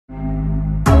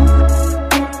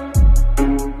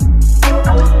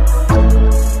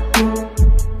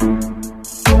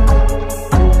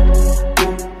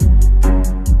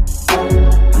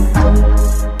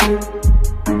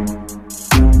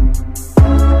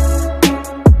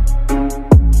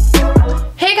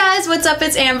up?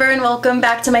 It's Amber and welcome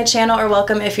back to my channel, or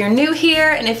welcome if you're new here,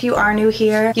 and if you are new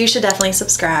here, you should definitely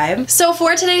subscribe. So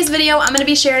for today's video, I'm gonna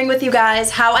be sharing with you guys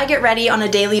how I get ready on a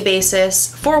daily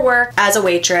basis for work as a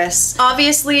waitress.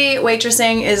 Obviously,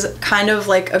 waitressing is kind of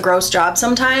like a gross job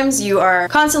sometimes. You are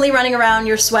constantly running around,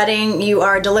 you're sweating, you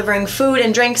are delivering food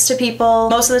and drinks to people.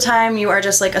 Most of the time, you are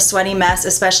just like a sweaty mess,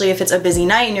 especially if it's a busy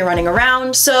night and you're running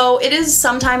around. So it is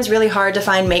sometimes really hard to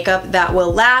find makeup that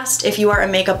will last. If you are a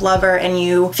makeup lover and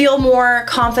you feel more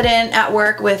confident at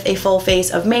work with a full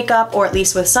face of makeup, or at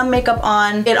least with some makeup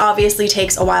on, it obviously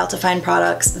takes a while to find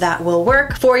products that will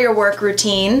work for your work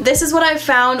routine. This is what I've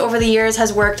found over the years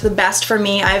has worked the best for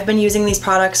me. I've been using these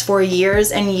products for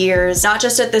years and years, not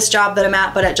just at this job that I'm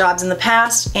at, but at jobs in the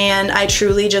past, and I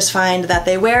truly just find that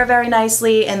they wear very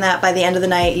nicely and that by the end of the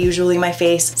night, usually my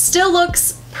face still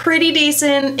looks pretty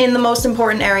decent in the most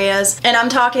important areas, and I'm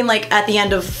talking like at the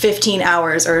end of 15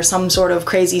 hours or some sort of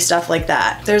crazy stuff like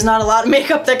that. There's not a lot of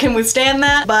makeup that can withstand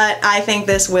that, but I think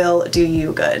this will do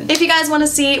you good. If you guys want to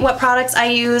see what products I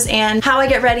use and how I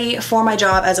get ready for my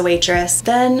job as a waitress,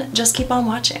 then just keep on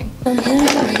watching.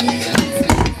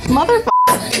 Motherfucker.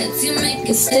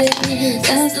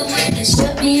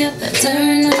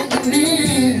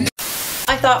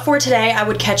 I thought for today I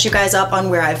would catch you guys up on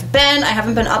where I've been. I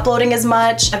haven't been uploading as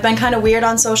much. I've been kind of weird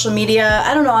on social media.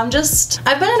 I don't know,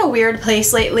 I've been in a weird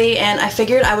place lately, and I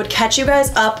figured I would catch you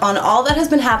guys up on all that has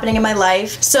been happening in my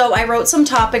life. So I wrote some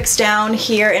topics down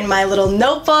here in my little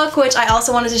notebook, which I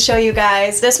also wanted to show you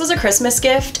guys. This was a Christmas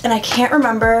gift, and I can't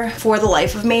remember for the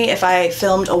life of me if I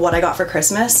filmed a what I got for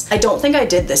Christmas. I don't think I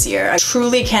did this year. I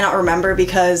truly cannot remember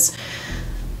because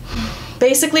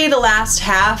basically the last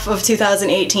half of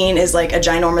 2018 is like a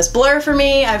ginormous blur for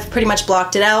me. I've pretty much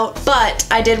blocked it out, but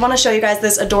I did want to show you guys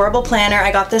this adorable planner.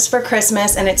 I got this for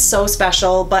Christmas and it's so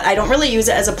special, but I don't really use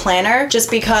it as a planner just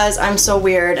because I'm so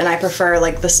weird and I prefer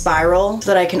like the spiral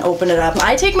so that I can open it up.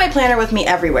 I take my planner with me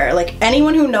everywhere. Like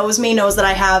anyone who knows me knows that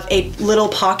I have a little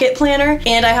pocket planner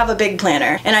and I have a big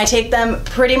planner, and I take them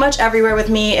pretty much everywhere with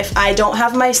me. If I don't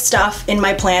have my stuff in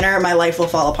my planner, my life will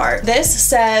fall apart. This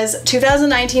says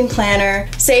 2019 planner,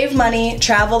 save money,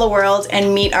 travel the world,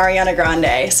 and meet Ariana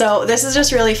Grande. So this is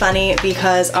just really funny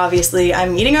because obviously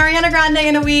I'm meeting Ariana Grande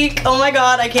in a week. Oh my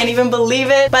god, I can't even believe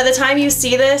it. By the time you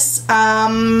see this,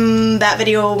 that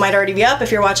video might already be up.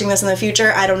 If you're watching this in the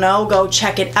future, I don't know, go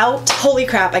check it out. Holy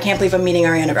crap, I can't believe I'm meeting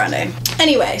Ariana Grande.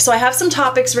 Anyway, so I have some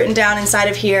topics written down inside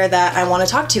of here that I want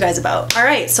to talk to you guys about. All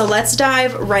right, so let's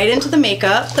dive right into the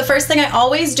makeup. The first thing I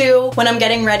always do when I'm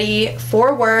getting ready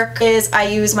for work is I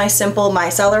use my simple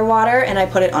micellar water, and I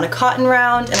put it on a cotton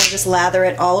round and I just lather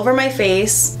it all over my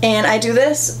face. And I do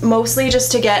this mostly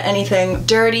just to get anything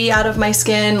dirty out of my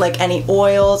skin, like any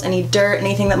oils, any dirt,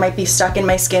 anything that might be stuck in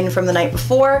my skin from the night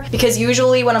before, because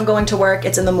usually when I'm going to work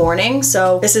it's in the morning,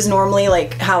 so this is normally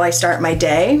like how I start my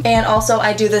day. And also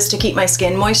I do this to keep my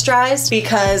skin moisturized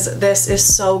because this is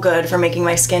so good for making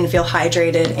my skin feel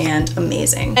hydrated and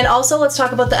amazing. And also let's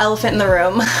talk about the elephant in the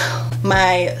room.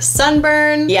 My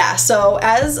sunburn. Yeah, so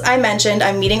as I mentioned,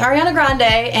 I'm meeting Ariana Grande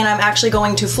and I'm actually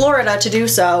going to Florida to do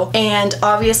so, and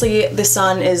obviously the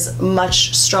sun is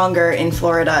much stronger in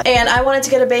Florida, and I wanted to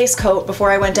get a base coat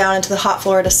before I went down into the hot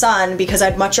Florida sun because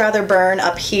I'd much rather burn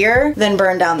up here than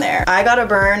burn down there. I got a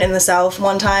burn in the south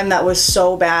one time that was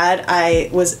so bad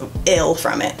I was ill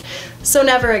from it. So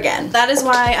never again. That is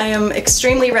why I am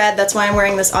extremely red. That's why I'm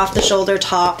wearing this off-the-shoulder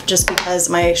top, just because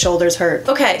my shoulders hurt.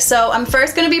 Okay, so I'm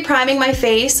first gonna be priming my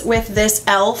face with this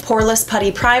e.l.f. Poreless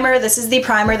Putty Primer. This is the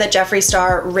primer that Jeffree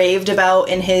Star raved about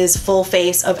in his full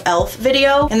face of e.l.f.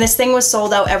 video, and this thing was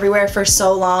sold out everywhere for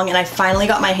so long, and I finally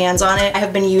got my hands on it. I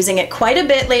have been using it quite a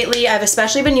bit lately. I've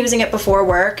especially been using it before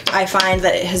work. I find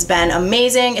that it has been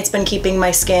amazing. It's been keeping my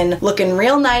skin looking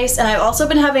real nice, and I've also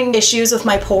been having issues with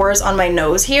my pores on my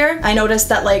nose here. I noticed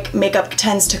that like makeup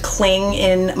tends to cling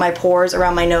in my pores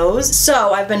around my nose,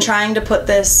 so I've been trying to put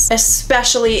this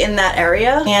especially in that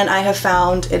area, and I have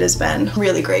found it has been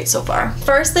really great so far.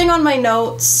 First thing on my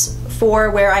notes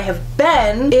for where I have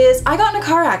been is I got in a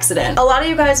car accident. A lot of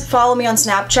you guys follow me on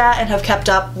Snapchat and have kept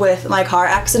up with my car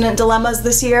accident dilemmas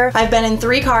this year. I've been in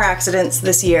 3 car accidents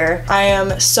this year. I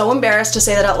am so embarrassed to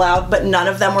say that out loud, but none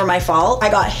of them were my fault. I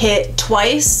got hit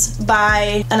twice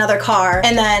by another car,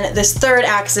 and then this third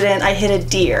accident I hit a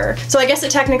deer. So I guess it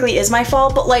technically is my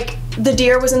fault, but like the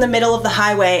deer was in the middle of the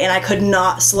highway and I could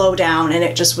not slow down, and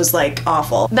it just was like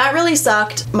awful. That really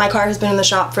sucked. My car has been in the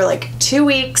shop for like 2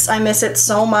 weeks. I miss it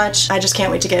so much. I just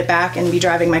can't wait to get it back and be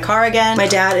driving my car again. My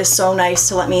dad is so nice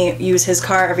to let me use his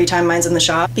car every time mine's in the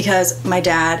shop because my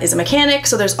dad is a mechanic,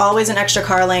 so there's always an extra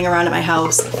car laying around at my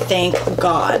house. Thank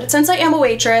God. Since I am a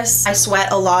waitress, I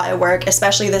sweat a lot at work,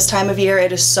 especially this time of year.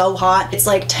 It is so hot. It's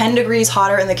like 10 degrees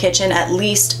hotter in the kitchen at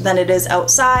least than it is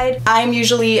outside. I'm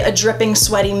usually a dripping,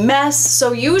 sweaty mess,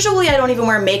 so usually I don't even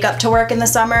wear makeup to work in the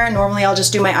summer. Normally I'll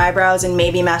just do my eyebrows and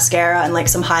maybe mascara and like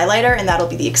some highlighter, and that'll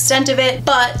be the extent of it.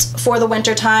 But for the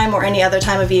winter time or any other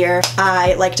time of year,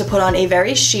 I like to put on a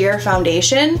very sheer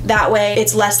foundation. That way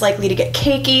it's less likely to get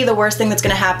cakey. The worst thing that's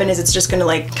gonna happen is it's just gonna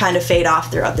like kind of fade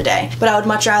off throughout the day. But I would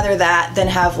much rather that than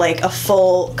have like a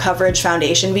full coverage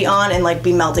foundation be on and like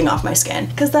be melting off my skin,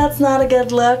 because that's not a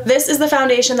good look. This is the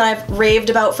foundation that I've raved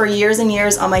about for years and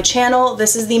years on my channel.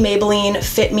 This is the Maybelline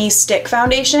Fit Me Stick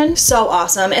Foundation. So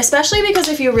awesome, especially because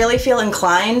if you really feel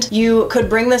inclined, you could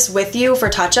bring this with you for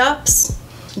touch-ups.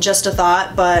 Just a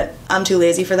thought, but I'm too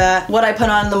lazy for that. What I put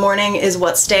on in the morning is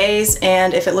what stays,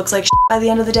 and if it looks like shit by the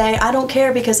end of the day, I don't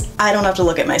care because I don't have to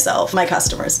look at myself. My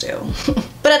customers do.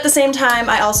 But at the same time,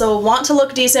 I also want to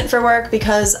look decent for work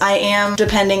because I am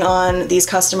depending on these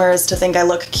customers to think I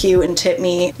look cute and tip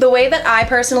me. The way that I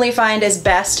personally find is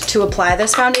best to apply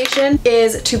this foundation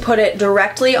is to put it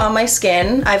directly on my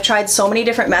skin. I've tried so many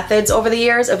different methods over the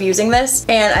years of using this,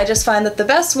 and I just find that the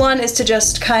best one is to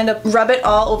just kind of rub it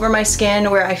all over my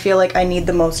skin where I feel like I need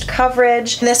the most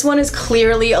coverage. And this one is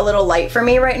clearly a little light for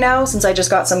me right now since I just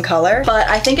got some color, but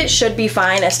I think it should be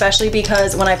fine, especially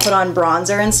because when I put on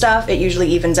bronzer and stuff, it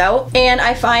usually evens out. And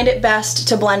I find it best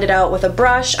to blend it out with a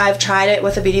brush. I've tried it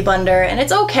with a beauty blender and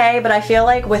it's okay, but I feel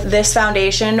like with this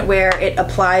foundation where it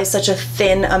applies such a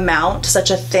thin amount,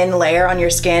 such a thin layer on your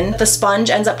skin, the sponge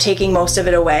ends up taking most of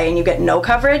it away and you get no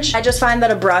coverage. I just find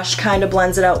that a brush kind of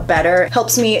blends it out better. It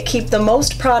helps me keep the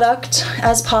most product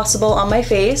as possible on my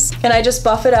face, and I just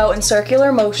buff it out in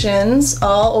circular motions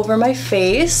all over my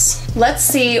face. Let's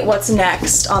see what's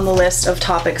next on the list of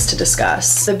topics to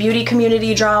discuss. The beauty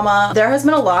community drama. There has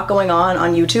been a lot going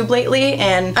on YouTube lately,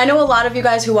 and I know a lot of you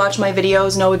guys who watch my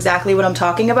videos know exactly what I'm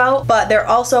talking about, but there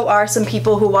also are some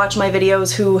people who watch my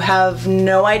videos who have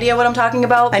no idea what I'm talking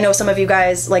about. I know some of you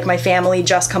guys, like my family,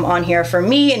 just come on here for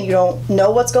me and you don't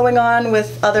know what's going on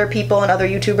with other people and other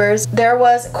YouTubers. There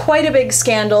was quite a big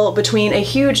scandal between a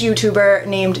huge YouTuber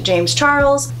named James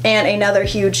Charles and another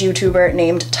huge YouTuber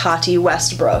named Tati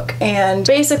Westbrook. And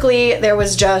basically there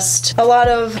was just a lot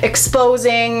of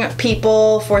exposing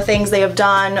people for things they have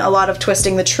done, a lot of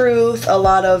twisting the truth, a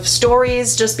lot of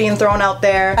stories just being thrown out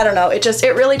there. I don't know, it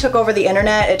really took over the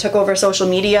internet, it took over social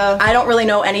media. I don't really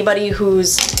know anybody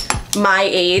who's my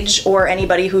age or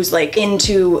anybody who's like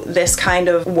into this kind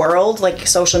of world, like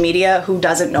social media, who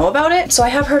doesn't know about it. So I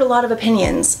have heard a lot of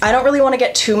opinions. I don't really want to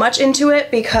get too much into it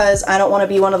because I don't want to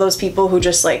be one of those people who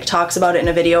just like talks about it in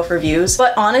a video for views.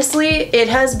 But honestly, it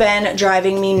has been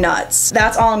driving me nuts.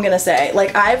 That's all I'm gonna say.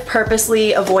 Like, I've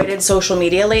purposely avoided social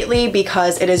media lately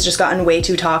because it has just gotten way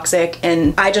too toxic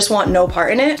and I just want no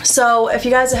part in it. So if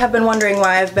you guys have been wondering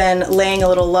why I've been laying a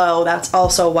little low, that's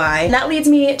also why. And that leads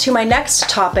me to my next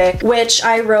topic, which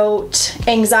I wrote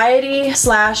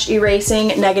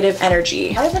anxiety/erasing negative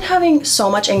energy. I've been having so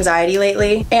much anxiety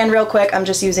lately, and real quick, I'm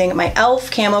just using my e.l.f.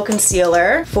 Camo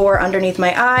Concealer for underneath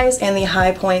my eyes and the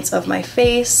high points of my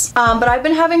face. But I've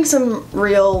been having some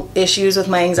real issues with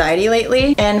my anxiety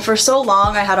lately, and for so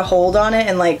long I had a hold on it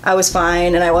and like I was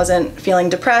fine and I wasn't feeling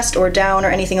depressed or down or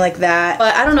anything like that.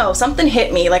 But I don't know, something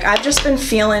hit me. Like, I've just been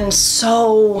feeling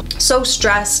so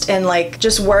stressed and like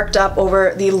just worked up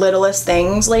over the littlest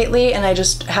things lately, and I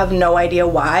just have no idea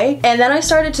why. And then I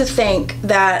started to think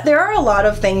that there are a lot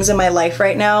of things in my life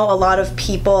right now, a lot of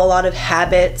people, a lot of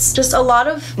habits, just a lot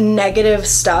of negative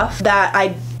stuff that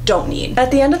I don't need.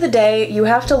 At the end of the day, you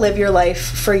have to live your life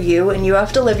for you, and you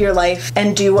have to live your life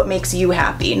and do what makes you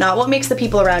happy, not what makes the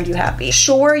people around you happy.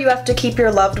 Sure, you have to keep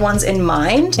your loved ones in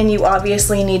mind, and you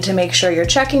obviously need to make sure you're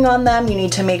checking on them, you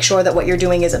need to make sure that what you're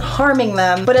doing isn't harming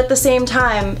them, but at the same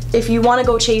time, if you want to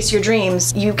go chase your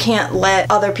dreams, you can't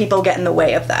let other people get in the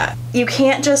way of that. You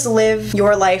can't just live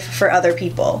your life for other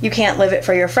people. You can't live it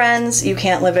for your friends, you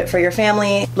can't live it for your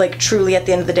family. Like, truly, at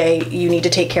the end of the day, you need to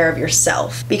take care of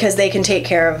yourself because they can take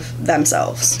care of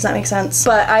themselves. Does that make sense?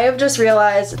 But I have just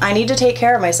realized I need to take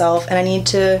care of myself and I need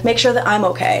to make sure that I'm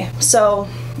okay. So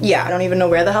yeah, I don't even know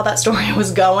where the hell that story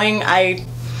was going. I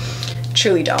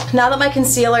truly don't. Now that my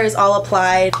concealer is all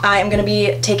applied, I am gonna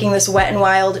be taking this Wet n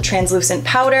Wild translucent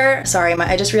powder. Sorry,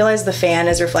 I just realized the fan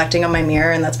is reflecting on my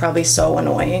mirror and that's probably so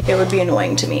annoying. It would be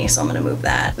annoying to me, so I'm gonna move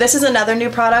that. This is another new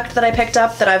product that I picked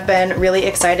up that I've been really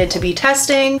excited to be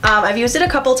testing. I've used it a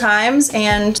couple times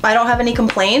and I don't have any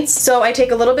complaints. So I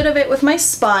take a little bit of it with my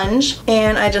sponge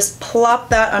and I just plop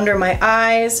that under my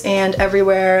eyes and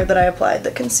everywhere that I applied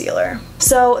the concealer.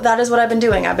 So that is what I've been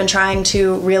doing. I've been trying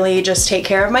to really just take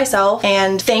care of myself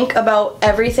and think about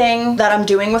everything that I'm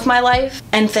doing with my life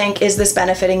and think, is this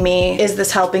benefiting me? Is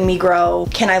this helping me grow?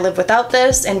 Can I live without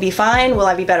this and be fine? Will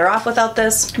I be better off without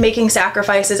this? Making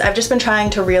sacrifices. I've just been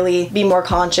trying to really be more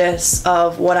conscious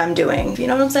of what I'm doing. You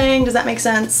know what I'm saying? Does that make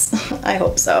sense? I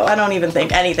hope so. I don't even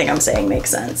think anything I'm saying makes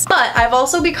sense. But I've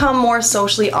also become more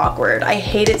socially awkward. I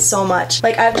hate it so much.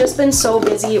 Like, I've just been so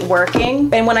busy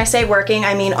working. And when I say working,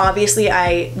 I mean obviously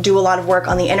I do a lot of work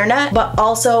on the internet, but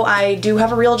also I do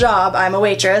have a real job. I'm a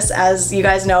waitress, as you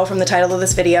guys know from the title of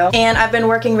this video. And I've been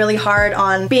working really hard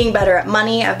on being better at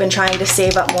money. I've been trying to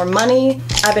save up more money.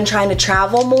 I've been trying to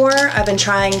travel more. I've been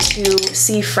trying to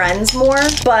see friends more.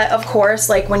 But of course,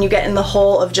 like when you get in the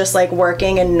hole of just like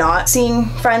working and not seeing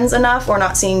friends enough or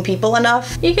not seeing people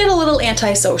enough, you get a little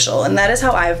antisocial, and that is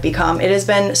how I've become. It has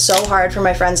been so hard for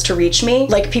my friends to reach me.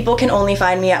 Like, people can only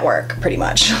find me at work, pretty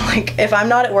much. Like, if I'm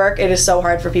not at work, it is so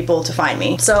hard for people to find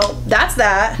me. So that's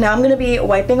that. Now I'm gonna be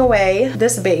wiping away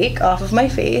this bake off of my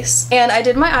face. And I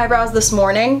did my eyebrows this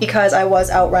morning because I was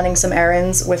out running some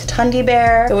errands with Tundi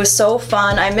Bear. It was so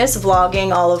fun. I miss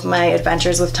vlogging all of my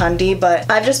adventures with Tundi, but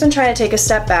I've just been trying to take a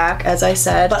step back, as I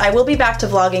said, but I will be back to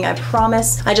vlogging, I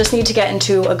promise. I just need to get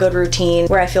into a good routine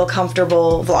where I feel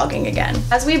comfortable vlogging again.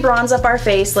 As we bronze up our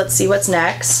face, let's see what's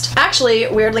next. Actually,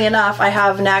 weirdly enough, I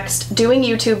have next doing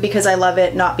YouTube because I love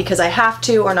it, not because I have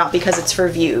to or not because it's for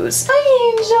views.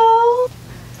 Hi, Angel.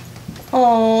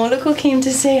 Oh, look who came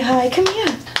to say hi. Come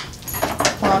here.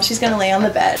 Oh, she's gonna lay on the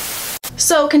bed.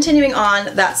 So continuing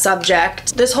on that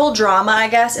subject, this whole drama, I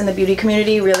guess, in the beauty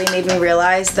community really made me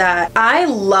realize that I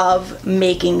love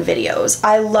making videos.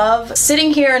 I love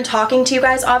sitting here and talking to you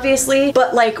guys, obviously,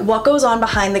 but like what goes on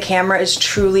behind the camera is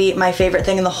truly my favorite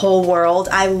thing in the whole world.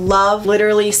 I love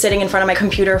literally sitting in front of my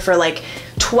computer for like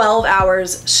 12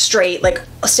 hours straight, like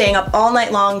staying up all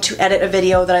night long to edit a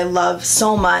video that I love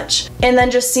so much, and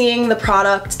then just seeing the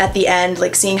product at the end,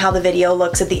 like seeing how the video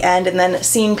looks at the end, and then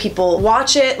seeing people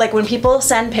watch it. Like when people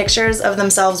send pictures of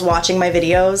themselves watching my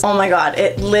videos, oh my god,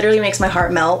 it literally makes my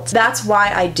heart melt. That's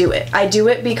why I do it. I do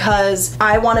it because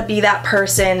I want to be that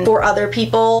person for other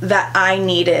people that I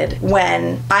needed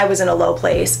when I was in a low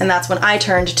place, and that's when I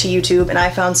turned to YouTube and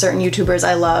I found certain YouTubers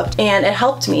I loved, and it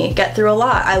helped me get through a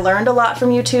lot. I learned a lot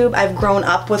from YouTube. I've grown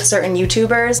up with certain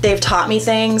YouTubers. They've taught me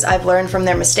things. I've learned from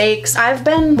their mistakes. I've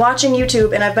been watching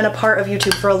YouTube and I've been a part of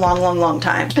YouTube for a long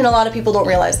time. And a lot of people don't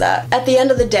realize that. At the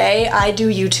end of the day, I do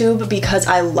YouTube because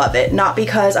I love it, not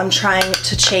because I'm trying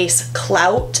to chase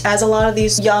clout, as a lot of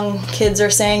these young kids are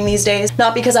saying these days.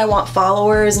 Not because I want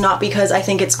followers, not because I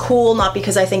think it's cool, not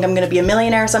because I think I'm gonna be a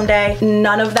millionaire someday.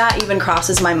 None of that even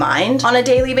crosses my mind on a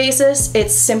daily basis.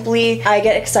 It's simply, I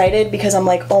get excited because I'm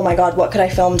like, oh my god, what could I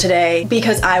film today?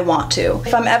 Because I want to.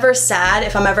 If I'm ever sad,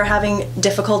 if I'm ever having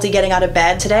difficulty getting out of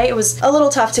bed, today it was a little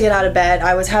tough to get out of bed.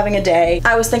 I was having a day.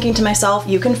 I was thinking to myself,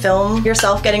 you can film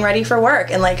yourself getting ready for work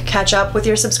and like catch up with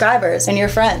your subscribers and your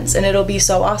friends, and it'll be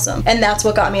so awesome. And that's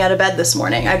what got me out of bed this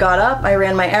morning. I got up, I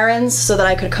ran my errands so that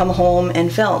I could come home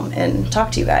and film and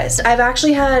talk to you guys. I've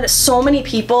actually had so many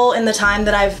people in the time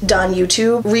that I've done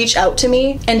YouTube reach out to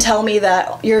me and tell me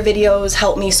that your videos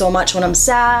help me so much when I'm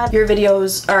sad. Your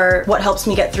videos are what helps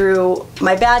me get through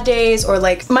my bad days, or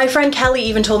like my friend Kelly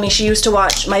even told me she used to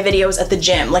watch my videos at the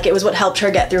gym, like it was what helped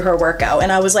her get through her workout.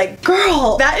 And I was like,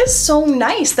 girl, that is so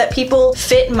nice that people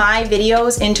fit my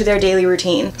videos into their daily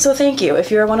routine. So thank you.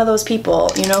 If you're one of those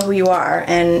people, you know who you are.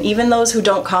 And even those who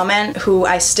don't comment, who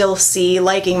I still see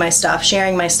liking my stuff,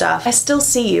 sharing my stuff, I still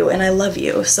see you and I love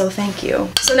you, so thank you.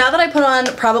 So now that I put on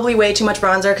probably way too much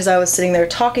bronzer because I was sitting there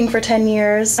talking for 10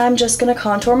 years, I'm just gonna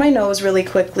contour my nose really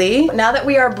quickly. Now that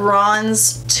we are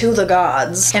bronzed to the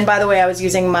gods, and by the way, I was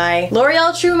using my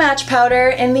L'Oreal True Match powder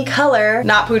in the color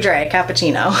Not Poudre,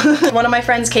 Cappuccino. One of my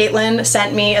friends, Caitlin,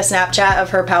 sent me a Snapchat of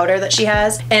her powder that she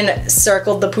has and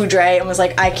circled the Poudre and was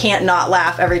like, I can't not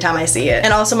laugh every time I see it.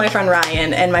 And also my friend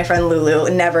Ryan and my friend Lulu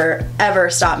never ever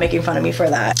stop making fun of me for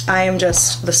that. I am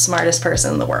just the smartest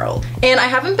person in the world. And I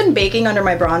haven't been baking under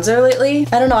my bronzer lately.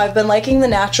 I don't know, I've been liking the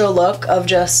natural look of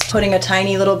just putting a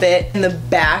tiny little bit in the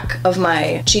back of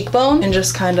my cheekbone and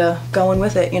just kind of going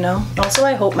with it, you know? know. Also,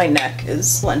 I hope my neck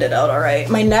is blended out all right.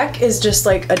 My neck is just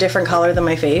like a different color than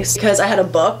my face because I had a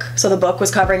book, so the book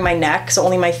was covering my neck, so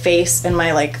only my face and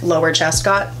my like lower chest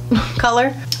got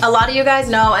color. A lot of you guys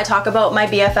know I talk about my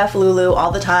BFF Lulu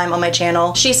all the time on my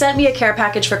channel. She sent me a care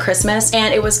package for Christmas,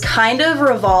 and it was kind of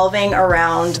revolving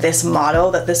around this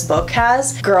motto that this book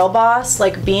has, girl boss,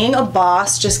 like being a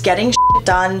boss, just getting shit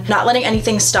done, not letting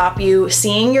anything stop you,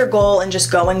 seeing your goal and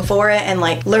just going for it, and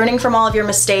like learning from all of your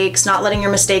mistakes, not letting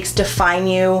your mistakes define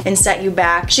you and set you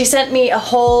back. She sent me a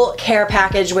whole care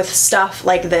package with stuff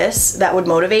like this that would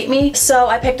motivate me. So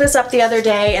I picked this up the other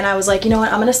day and I was like, you know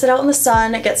what, I'm gonna sit out in the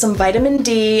sun, get some vitamin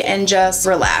D, and just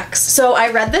relax. So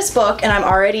I read this book and I'm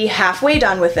already halfway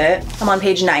done with it. I'm on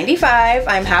page 95,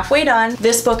 I'm halfway done.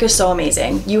 This book is so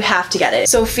amazing. You have to get it.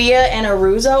 Sophia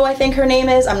Anaruzo, I think her name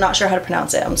is. I'm not sure how to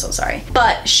pronounce it, I'm so sorry.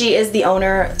 But she is the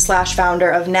owner slash founder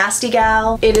of Nasty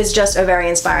Gal. It is just a very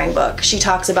inspiring book. She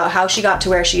talks about how she got to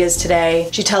where she is today.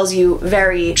 She tells you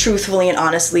very truthfully and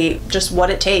honestly just what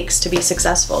it takes to be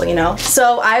successful, you know?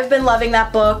 So I've been loving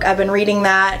that book. I've been reading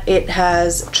that. It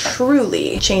has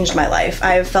truly changed my life.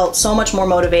 I've felt so much more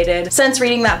motivated since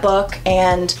reading that book,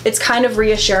 and it's kind of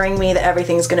reassuring me that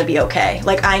everything's gonna be okay.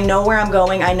 Like, I know where I'm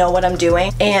going, I know what I'm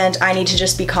doing, and I need to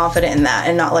just be confident in that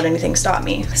and not let anything stop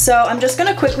me. So I'm just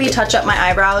gonna quickly touch up my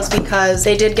eyebrows because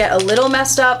they did get a little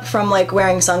messed up from like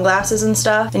wearing sunglasses and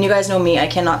stuff. And you guys know me, I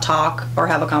cannot talk or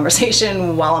have a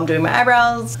conversation while I'm doing my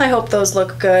eyebrows. I hope those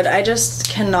look good. I just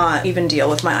cannot even deal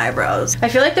with my eyebrows. I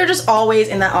feel like they're just always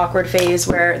in that awkward phase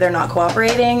where they're not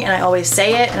cooperating, and I always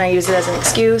say it and I use it as an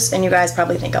excuse, and you guys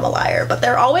probably think I'm a liar, but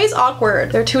they're always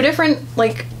awkward. They're two different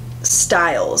like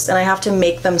styles and I have to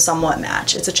make them somewhat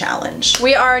match. It's a challenge.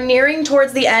 We are nearing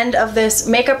towards the end of this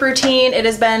makeup routine. It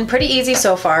has been pretty easy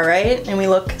so far, right? And we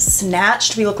look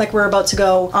snatched. We look like we're about to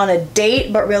go on a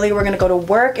date, but really we're gonna go to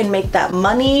work and make that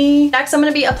money. Next, I'm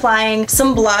gonna be applying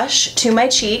some blush to my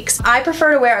cheeks. I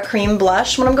prefer to wear a cream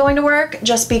blush when I'm going to work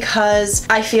just because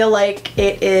I feel like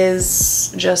it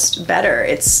is just better.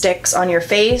 It sticks on your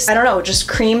face. I don't know, just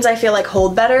creams I feel like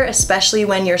hold better, especially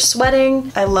when you're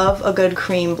sweating. I love a good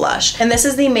cream blush. And this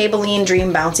is the Maybelline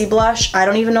Dream Bouncy Blush. I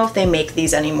don't even know if they make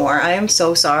these anymore. I am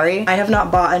so sorry. I have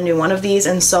not bought a new one of these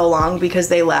in so long because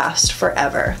they last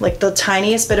forever. Like, the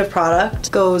tiniest bit of product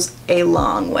goes a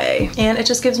long way. And it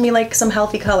just gives me like some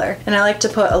healthy color. And I like to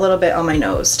put a little bit on my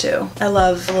nose too. I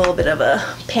love a little bit of a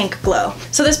pink glow.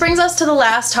 So this brings us to the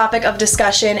last topic of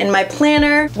discussion in my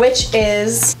planner, which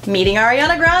is meeting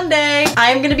Ariana Grande.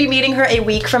 I am gonna be meeting her a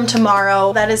week from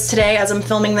tomorrow. That is today as I'm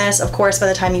filming this. Of course, by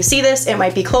the time you see this, it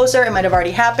might be closer. It might have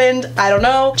already happened. I don't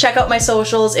know. Check out my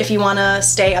socials if you want to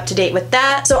stay up to date with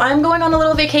that. So I'm going on a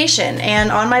little vacation,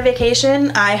 and on my vacation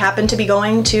I happen to be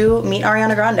going to meet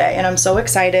Ariana Grande, and I'm so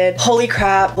excited. Holy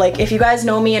crap. Like, if you guys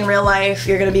know me in real life,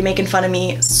 you're gonna be making fun of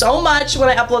me so much when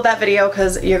I upload that video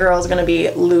because your girl's gonna be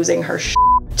losing her shit.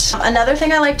 Another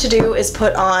thing I like to do is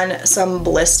put on some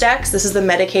Blistex. This is the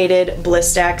medicated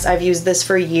Blistex. I've used this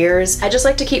for years. I just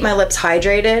like to keep my lips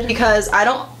hydrated because I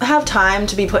don't have time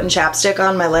to be putting chapstick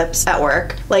on my lips at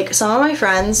work. Like, some of my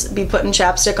friends be putting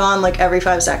chapstick on like every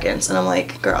 5 seconds, and I'm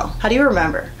like, girl, how do you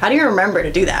remember? How do you remember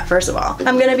to do that, first of all?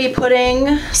 I'm gonna be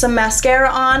putting some mascara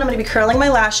on. I'm gonna be curling my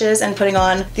lashes and putting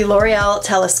on the L'Oreal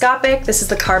Telescopic. This is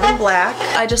the Carbon Black.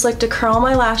 I just like to curl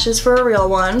my lashes for a real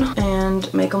one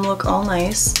and make them look all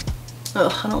nice.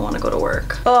 Ugh, I don't want to go to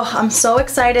work. Oh, I'm so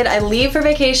excited. I leave for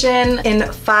vacation in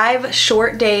 5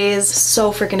 short days.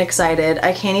 So freaking excited.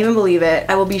 I can't even believe it.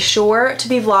 I will be sure to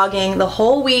be vlogging the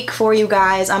whole week for you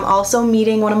guys. I'm also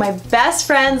meeting one of my best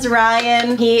friends,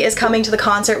 Ryan. He is coming to the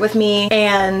concert with me,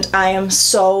 and I am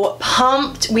so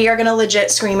pumped. We are gonna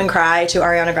legit scream and cry to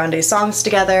Ariana Grande's songs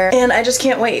together, and I just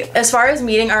can't wait. As far as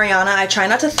meeting Ariana, I try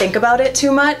not to think about it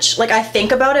too much. Like, I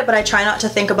think about it, but I try not to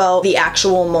think about the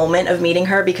actual moment of meeting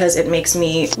her because it makes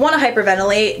me want to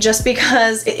hyperventilate, just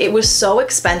because it was so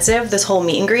expensive, this whole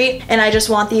meet and greet, and I just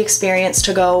want the experience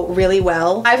to go really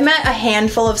well. I've met a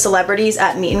handful of celebrities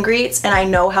at meet and greets, and I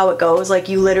know how it goes. Like,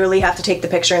 you literally have to take the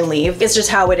picture and leave. It's just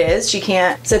how it is. You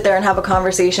can't sit there and have a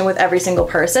conversation with every single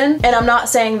person. And I'm not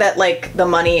saying that like the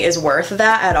money is worth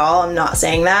that at all. I'm not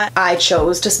saying that. I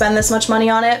chose to spend this much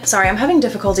money on it. Sorry, I'm having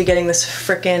difficulty getting this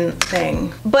freaking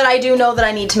thing. But I do know that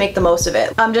I need to make the most of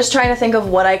it. I'm just trying to think of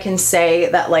what I can say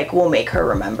that like will make her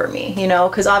remember me, you know?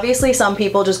 Because obviously some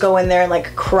people just go in there and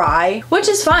like cry, which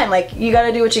is fine. Like, you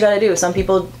gotta do what you gotta do. Some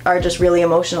people are just really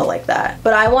emotional like that.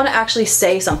 But I want to actually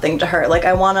say something to her. Like,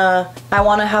 I wanna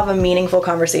have a meaningful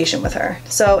conversation with her.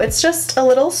 So it's just a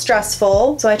little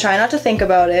stressful. So I try not to think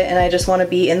about it, and I just want to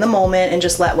be in the moment and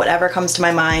just let whatever comes to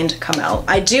my mind come out.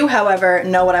 I do, however,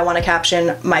 know what I want to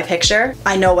caption my picture.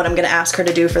 I know what I'm gonna ask her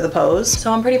to do for the pose.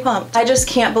 So I'm pretty pumped. I just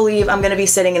can't believe I'm gonna be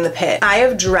sitting in the pit. I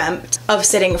have dreamt of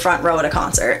sitting front row at a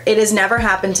concert. It has never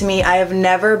happened to me. I have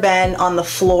never been on the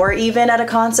floor even at a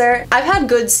concert. I've had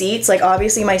good seats. Like,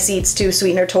 obviously my seats to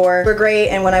Sweetener Tour were great,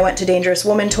 and when I went to Dangerous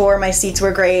Woman Tour, my seats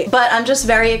were great. But I'm just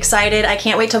very excited. I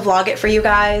can't wait to vlog it for you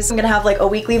guys. I'm gonna have like a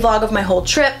weekly vlog of my whole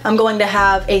trip. I'm going to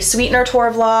have a Sweetener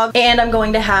Tour vlog, and I'm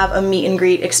going to have a meet and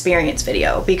greet experience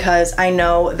video, because I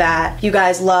know that you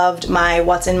guys loved my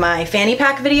what's in my fanny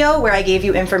pack video where I gave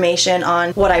you information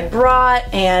on what I brought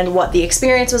and what the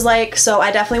experience was like. So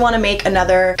I definitely want to make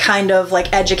another kind of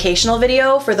like educational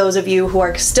video for those of you who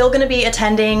are still going to be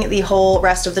attending the whole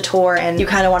rest of the tour and you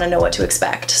kind of want to know what to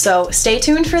expect. So stay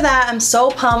tuned for that. I'm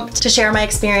so pumped to share my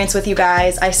experience with you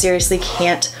guys. I seriously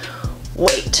can't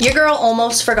wait. Your girl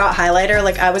almost forgot highlighter.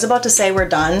 Like, I was about to say we're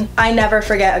done. I never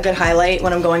forget a good highlight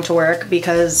when I'm going to work,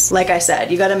 because like I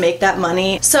said, you gotta make that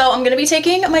money. So I'm gonna be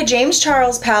taking my James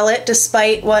Charles palette,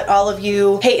 despite what all of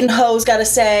you hating hoes gotta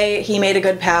say. He made a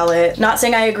good palette. Not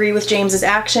saying I agree with James's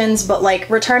actions, but like,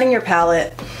 returning your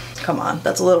palette, come on,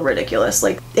 that's a little ridiculous.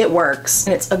 Like, it works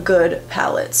and it's a good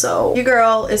palette. So your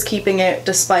girl is keeping it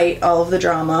despite all of the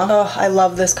drama. Oh, I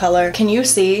love this color. Can you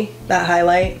see that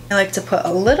highlight? I like to put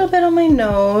a little bit on my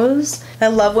nose. I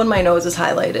love when my nose is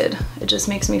highlighted. It just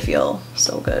makes me feel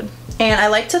so good. And I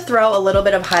like to throw a little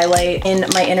bit of highlight in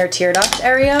my inner tear duct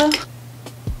area.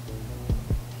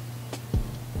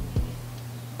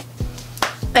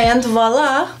 And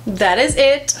voila, that is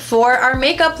it for our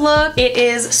makeup look. It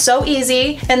is so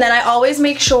easy. And then I always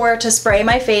make sure to spray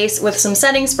my face with some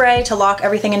setting spray to lock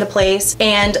everything into place.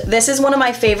 And this is one of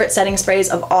my favorite setting sprays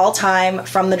of all time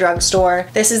from the drugstore.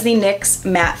 This is the NYX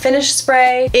Matte Finish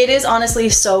Spray. It is honestly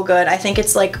so good. I think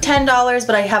it's like $10,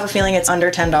 but I have a feeling it's under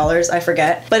 $10, I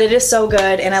forget. But it is so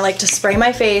good, and I like to spray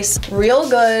my face real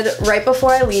good right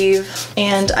before I leave.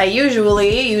 And I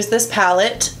usually use this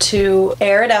palette to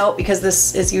air it out, because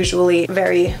this is usually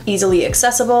very easily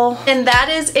accessible. And that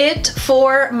is it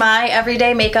for my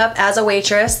everyday makeup as a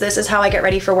waitress. This is how I get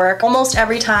ready for work almost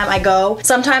every time I go.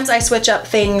 Sometimes I switch up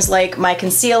things like my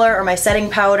concealer or my setting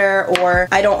powder, or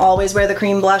I don't always wear the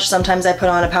cream blush. Sometimes I put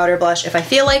on a powder blush if I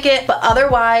feel like it, but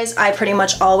otherwise I pretty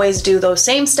much always do those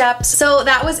same steps. So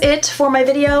that was it for my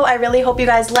video. I really hope you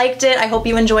guys liked it. I hope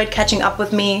you enjoyed catching up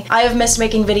with me. I have missed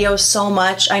making videos so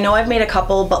much. I know I've made a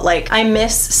couple, but like, I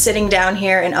miss sitting down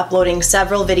here and uploading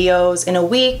several videos in a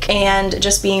week and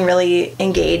just being really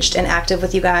engaged and active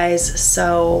with you guys.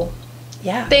 So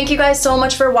yeah. Thank you guys so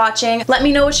much for watching. Let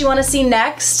me know what you want to see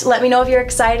next. Let me know if you're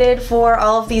excited for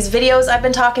all of these videos I've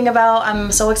been talking about.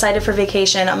 I'm so excited for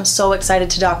vacation. I'm so excited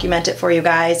to document it for you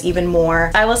guys even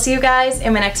more. I will see you guys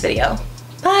in my next video.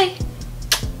 Bye!